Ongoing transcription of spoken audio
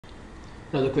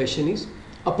Now the question is,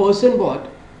 a person bought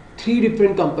 3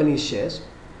 different companies shares,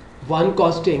 one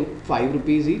costing 5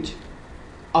 rupees each,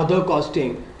 other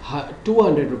costing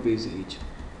 200 rupees each,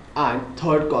 and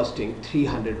third costing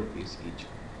 300 rupees each.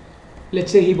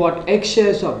 Let's say he bought X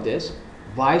shares of this,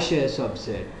 Y shares of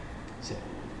Z.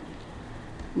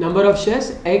 Number of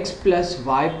shares X plus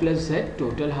Y plus Z,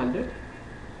 total 100,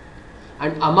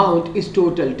 and amount is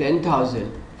total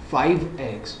 10,000,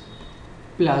 5X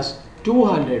plus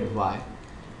 200Y,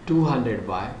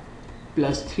 200Y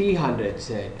plus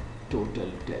 300Z,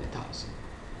 total 10,000.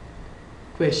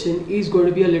 Question is going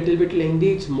to be a little bit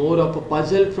lengthy. It's more of a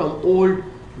puzzle from old,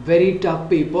 very tough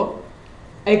paper.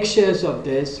 X shares of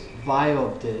this, Y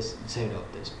of this, Z of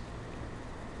this.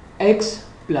 X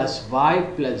plus Y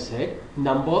plus Z,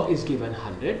 number is given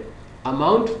 100.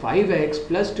 Amount 5X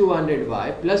plus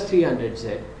 200Y plus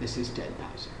 300Z, this is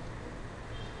 10,000.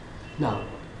 Now,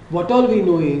 what all we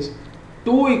know is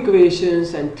 2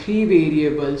 equations and 3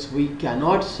 variables we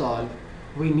cannot solve.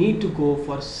 We need to go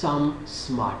for some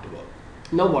smart work.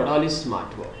 Now, what all is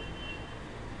smart work?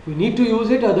 We need to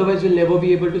use it, otherwise we'll never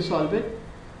be able to solve it.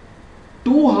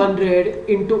 200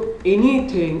 into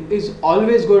anything is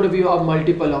always going to be a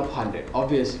multiple of 100,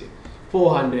 obviously.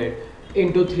 400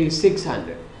 into 3,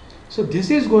 600. So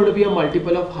this is going to be a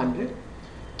multiple of 100.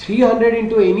 300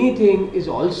 into anything is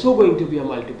also going to be a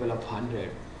multiple of 100.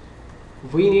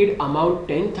 We need amount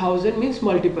 10,000 means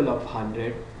multiple of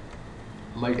 100.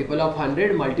 Multiple of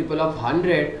 100, multiple of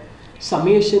 100.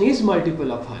 Summation is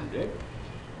multiple of 100.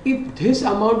 If this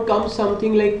amount comes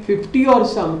something like 50 or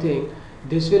something,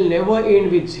 this will never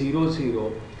end with 0,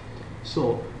 0.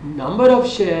 So number of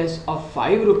shares of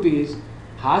 5 rupees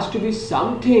has to be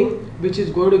something which is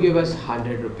going to give us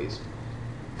 100 rupees.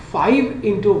 5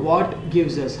 into what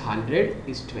gives us 100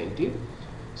 is 20.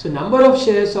 So number of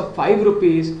shares of 5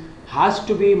 rupees has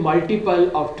to be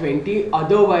multiple of 20,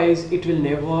 otherwise it will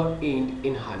never end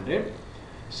in 100.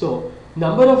 So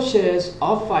number of shares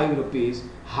of 5 rupees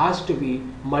has to be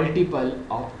multiple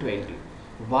of 20.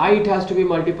 Why it has to be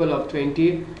multiple of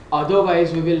 20?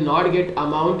 Otherwise we will not get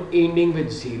amount ending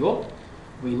with 0.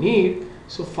 We need,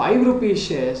 so 5 rupee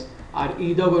shares are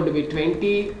either going to be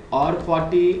 20 or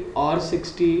 40 or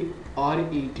 60 or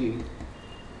 80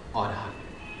 or 100.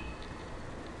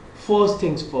 First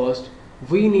things first,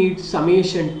 we need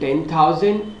summation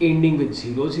 10,000 ending with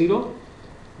 0, 0.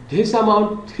 This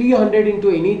amount 300 into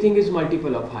anything is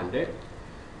multiple of 100.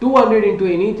 200 into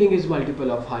anything is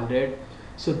multiple of 100.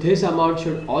 So this amount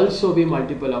should also be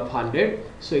multiple of 100.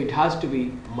 So it has to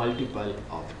be multiple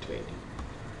of 20.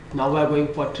 Now we are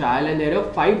going for trial and error,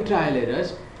 5 trial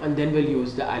errors, and then we'll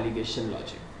use the allegation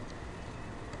logic.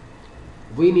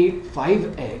 We need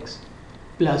 5x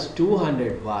plus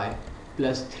 200y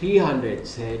plus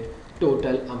 300z,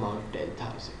 total amount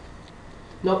 10,000.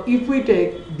 Now if we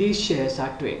take these shares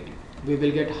are 20, we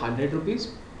will get 100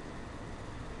 rupees.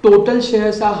 Total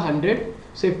shares are 100.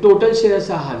 So if total shares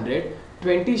are 100,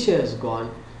 20 shares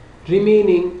gone,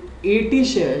 remaining 80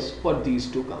 shares for these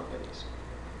two companies.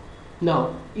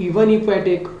 Now even if I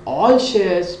take all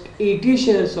shares, 80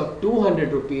 shares of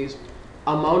 200 rupees,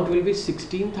 amount will be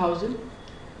 16,000.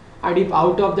 And if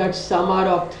out of that some are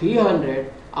of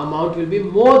 300, amount will be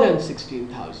more than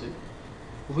 16,000.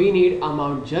 We need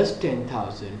amount just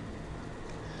 10,000.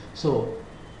 So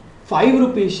 5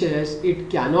 rupee shares, it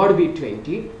cannot be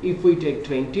 20. If we take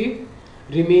 20,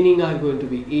 remaining are going to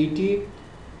be 80.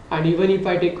 And even if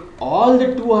I take all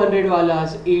the 200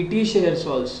 walas 80 shares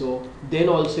also, then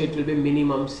also it will be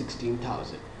minimum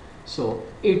 16,000. So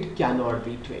it cannot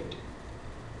be 20.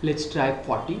 Let's try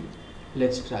 40.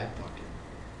 Let's try 40.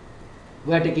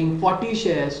 We are taking 40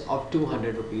 shares of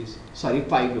 200 rupees, sorry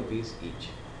 5 rupees each.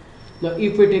 Now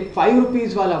if we take 5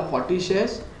 rupees wala 40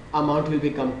 shares, amount will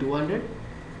become 200.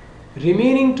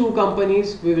 Remaining two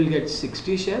companies, we will get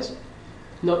 60 shares.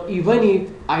 Now even if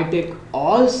I take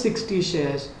all 60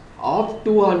 shares of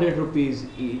 200 rupees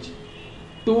each,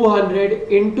 200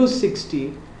 into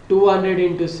 60, 200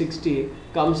 into 60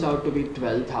 comes out to be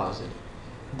 12,000.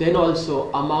 Then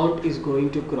also amount is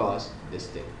going to cross this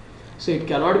thing. So it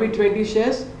cannot be 20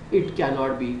 shares, it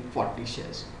cannot be 40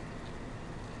 shares.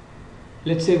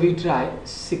 Let's say we try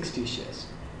 60 shares.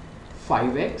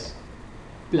 5x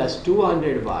plus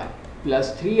 200y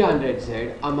plus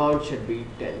 300z, amount should be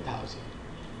 10,000.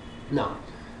 Now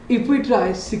if we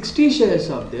try 60 shares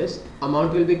of this,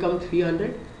 amount will become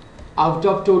 300. Out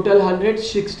of total 100,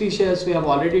 60 shares we have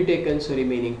already taken, so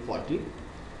remaining 40.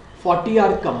 40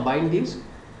 are combined these.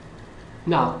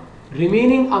 Now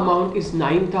remaining amount is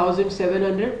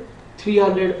 9,700,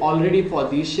 300 already for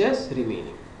these shares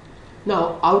remaining.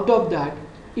 Now out of that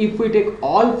If we take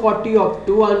all 40 of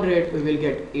 200, we will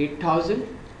get 8,000,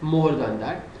 more than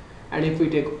that. And if we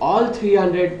take all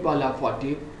 300 wala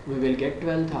 40, we will get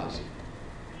 12,000.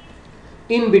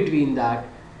 In between that,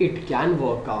 it can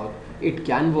work out. It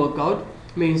can work out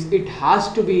means it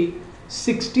has to be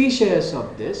 60 shares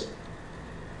of this.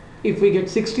 If we get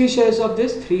 60 shares of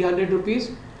this, 300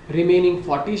 rupees, remaining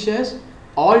 40 shares,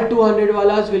 all 200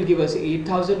 walas will give us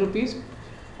 8,000 rupees.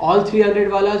 All 300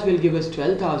 walas will give us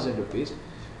 12,000 rupees.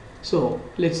 So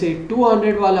let's say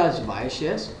 200 walas Y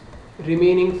shares,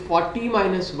 remaining 40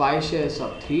 minus Y shares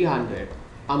of 300,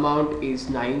 amount is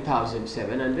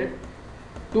 9,700.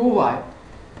 2Y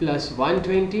plus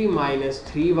 120 minus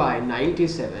 3Y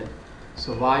 97.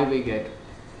 So Y we get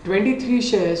 23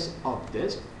 shares of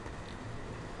this,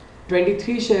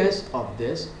 23 shares of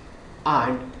this,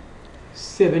 and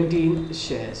 17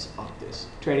 shares of this.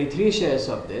 23 shares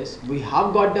of this. We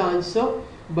have got the answer,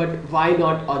 but why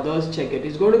not others check it?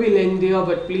 It's going to be lengthier,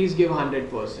 but please give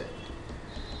 100%.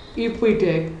 If we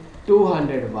take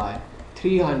 200Y,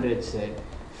 300Z,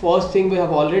 first thing we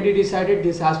have already decided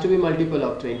this has to be multiple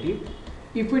of 20.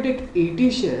 If we take 80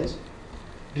 shares,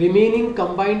 remaining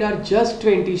combined are just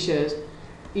 20 shares.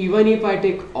 Even if I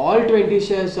take all 20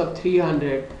 shares of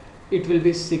 300, it will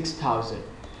be 6,000.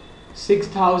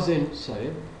 6,000.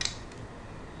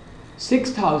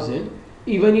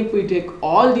 Even if we take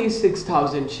all these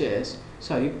 6,000 shares,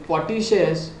 40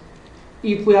 shares,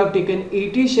 if we have taken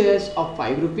 80 shares of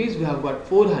 5 rupees, we have got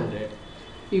 400.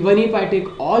 Even if I take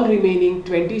all remaining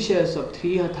 20 shares of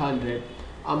 300,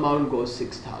 amount goes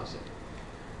 6,000.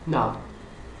 Now,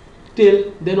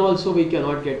 till then also we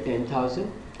cannot get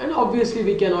 10,000, and obviously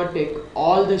we cannot take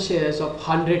all the shares of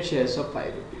 100 shares of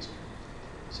 5 rupees.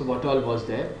 So what all was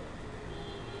there?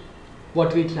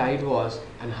 What we tried was,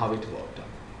 and how it worked out.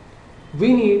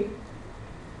 We need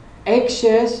X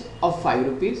shares of 5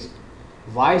 rupees,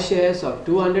 Y shares of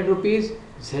 200 rupees,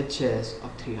 Z shares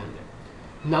of 300.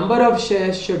 Number of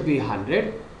shares should be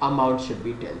 100, amount should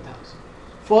be 10,000.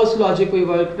 First logic we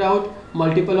worked out,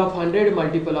 multiple of 100,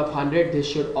 multiple of 100, this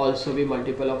should also be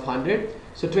multiple of 100.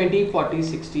 So 20, 40,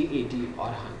 60, 80 or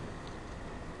 100.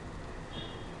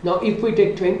 Now if we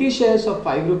take 20 shares of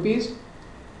 5 rupees,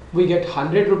 we get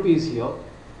 100 rupees here.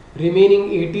 Remaining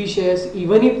 80 shares,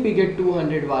 even if we get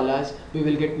 200 walas, we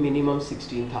will get minimum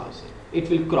 16,000. It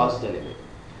will cross the limit.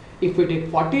 If we take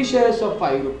 40 shares of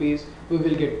 5 rupees, we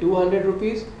will get 200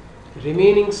 rupees.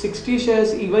 Remaining 60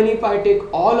 shares, even if I take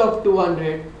all of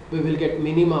 200, we will get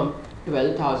minimum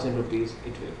 12,000 rupees.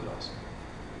 It will cross.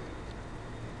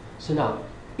 So now,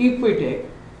 if we take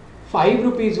 5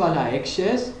 rupees wala X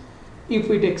shares, if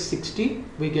we take 60,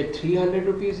 we get 300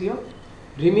 rupees here.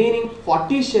 Remaining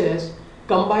 40 shares,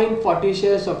 combined 40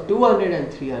 shares of 200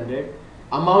 and 300,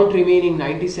 amount remaining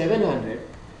 9,700.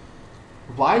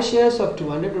 Y shares of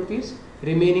 200 rupees,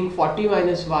 remaining 40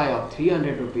 minus Y of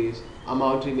 300 rupees,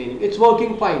 amount remaining. It's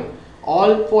working fine.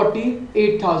 All 40,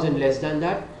 8,000 less than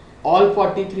that. All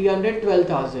 40, 300,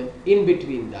 12,000 in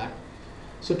between that.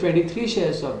 So 23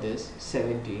 shares of this,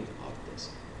 17 of this.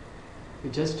 We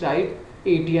just tried,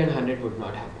 80 and 100 would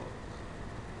not have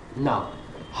worked. Now,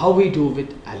 how we do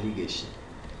with alligation?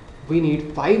 We need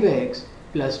 5x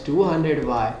plus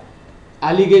 200y.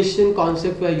 Alligation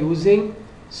concept we are using.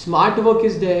 Smart work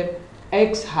is there.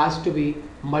 X has to be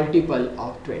multiple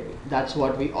of 20. That's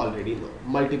what we already know.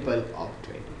 Multiple of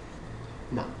 20.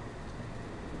 Now,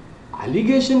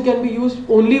 alligation can be used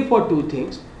only for two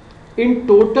things. In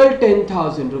total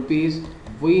 10,000 rupees,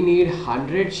 we need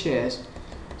 100 shares.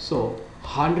 So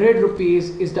 100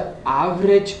 rupees is the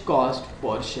average cost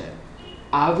per share.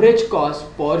 Average cost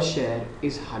per share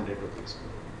is 100 rupees.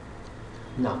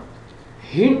 Now,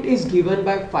 hint is given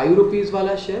by 5 rupees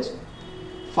wala shares.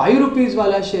 5 rupees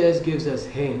wala shares gives us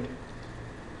hint.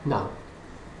 Now,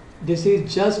 this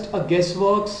is just a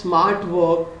guesswork, smart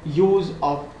work, use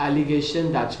of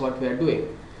alligation. That's what we are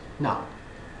doing. Now,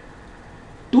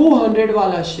 200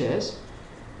 wala shares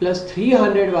plus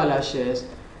 300 wala shares,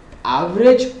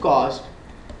 average cost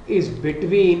is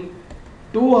between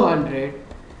 200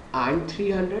 and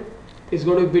 300. Is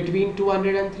going to be between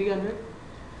 200 and 300.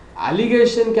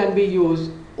 Alligation can be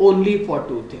used only for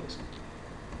two things.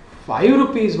 5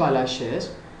 rupees wala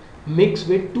shares mixed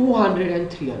with 200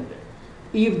 and 300.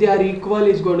 If they are equal,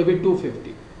 it's going to be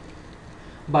 250.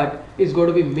 But it's going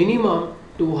to be minimum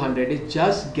 200. It's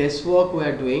just guesswork we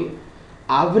are doing.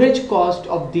 Average cost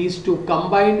of these two,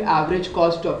 combined average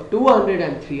cost of 200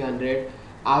 and 300,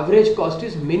 average cost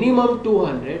is minimum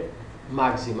 200,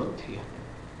 maximum 300.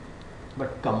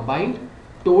 But combined,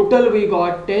 total we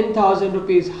got 10,000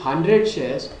 rupees, 100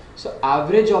 shares. So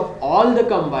average of all the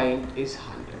combined is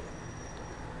 100.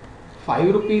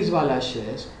 5 rupees wala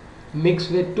shares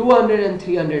mixed with 200 and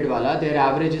 300 wala, their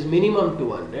average is minimum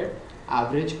 200,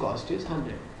 average cost is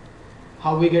 100.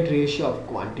 How we get ratio of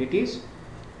quantities?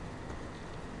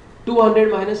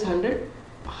 200 minus 100,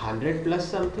 100 plus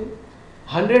something,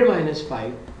 100 minus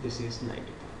 5, this is 95.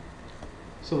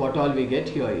 So what all we get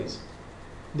here is,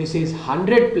 this is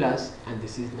 100 plus and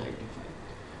this is 95.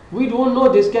 We don't know,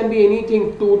 this can be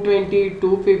anything 220,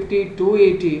 250,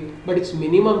 280, but it's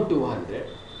minimum 200.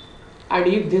 And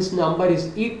if this number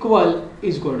is equal,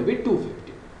 is going to be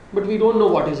 250. But we don't know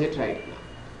what is it right now.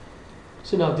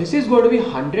 So now this is going to be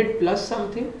 100 plus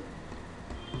something.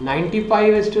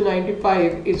 95 is to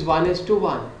 95 is 1 is to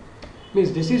 1.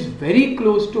 Means this is very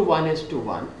close to 1 is to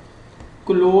 1.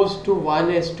 Close to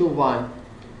 1 is to 1.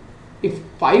 If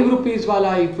 5 rupees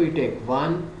wala, if we take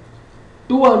 1,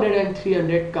 200 and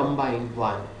 300 combined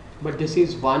 1. But this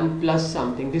is 1 plus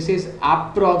something. This is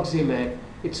approximate.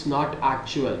 It's not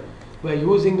actual. We're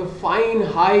using the fine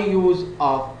high use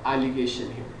of allegation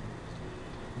here.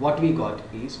 What we got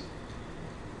is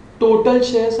total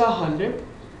shares are 100.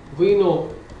 We know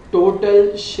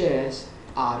total shares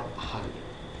are 100.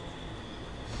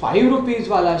 5 rupees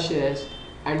wala shares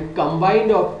and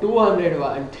combined of 200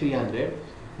 and 300,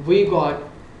 we got,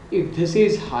 if this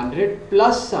is 100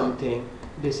 plus something,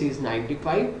 this is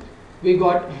 95, we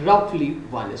got roughly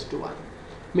 1 is to 1.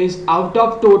 Means out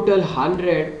of total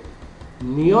 100,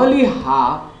 nearly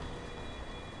half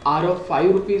are of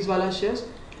 5 rupees wala shares,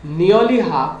 nearly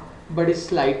half, but is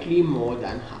slightly more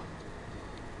than half.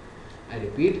 I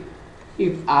repeat,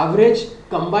 if average,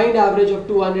 combined average of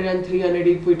 200 and 300,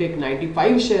 if we take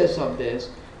 95 shares of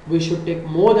this, we should take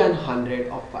more than 100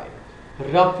 of 5,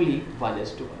 roughly 1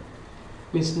 is to 1.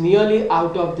 Means nearly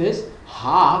out of this,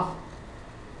 half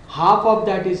of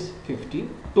that is 50,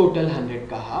 total 100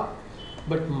 ka half,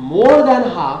 but more than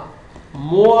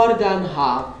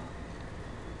half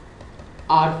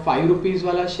are 5 rupees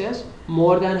wala shares,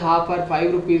 more than half are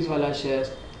 5 rupees wala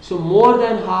shares. So more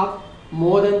than half,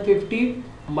 more than 50,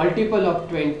 multiple of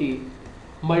 20,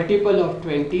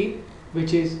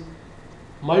 which is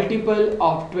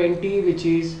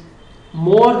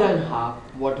more than half,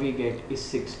 what we get is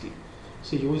 60.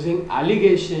 So using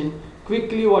allegation,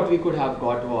 quickly what we could have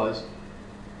got was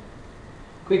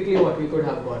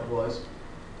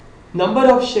number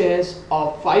of shares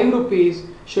of 5 rupees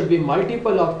should be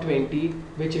multiple of 20,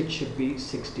 which it should be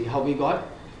 60. How we got?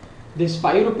 This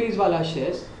 5 rupees wala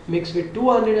shares mixed with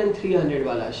 200 and 300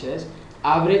 wala shares,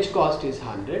 average cost is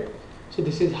 100. So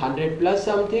this is 100 plus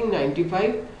something,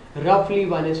 95, roughly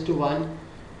 1 is to 1.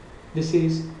 This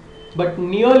is, but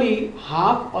nearly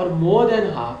half or more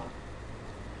than half,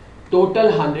 total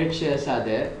 100 shares are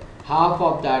there, half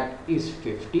of that is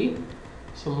 50.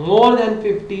 So more than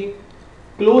 50,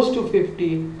 close to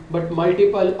 50, but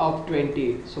multiple of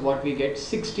 20. So what we get,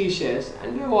 60 shares,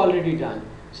 and we have already done.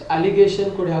 So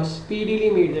allegation could have speedily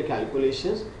made the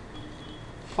calculations.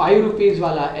 5 rupees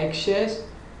wala X shares,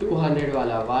 200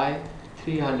 wala Y,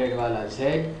 300 wala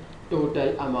Z,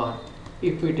 total amount.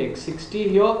 If we take 60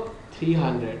 here,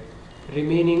 300,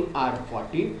 remaining are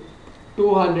 40,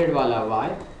 200 wala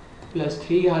Y plus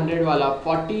 300 wala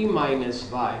 40 minus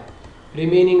Y,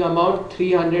 remaining amount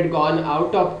 300 gone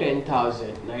out of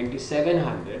 10,000,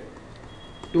 9,700,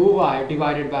 2Y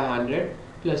divided by 100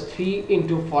 plus 3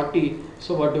 into 40,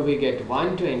 so what do we get?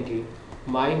 120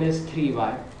 minus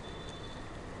 3Y,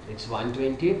 it's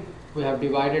 120, we have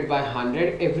divided by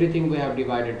 100, everything we have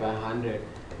divided by 100,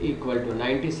 equal to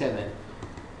 97.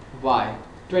 Y,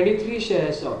 23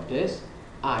 shares of this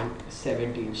and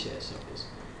 17 shares of this.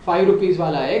 5 rupees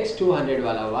wala X, 200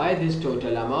 wala Y, this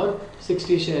total amount,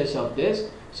 60 shares of this,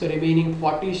 so remaining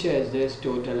 40 shares this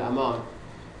total amount,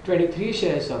 23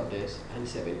 shares of this and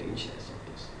 17 shares of this.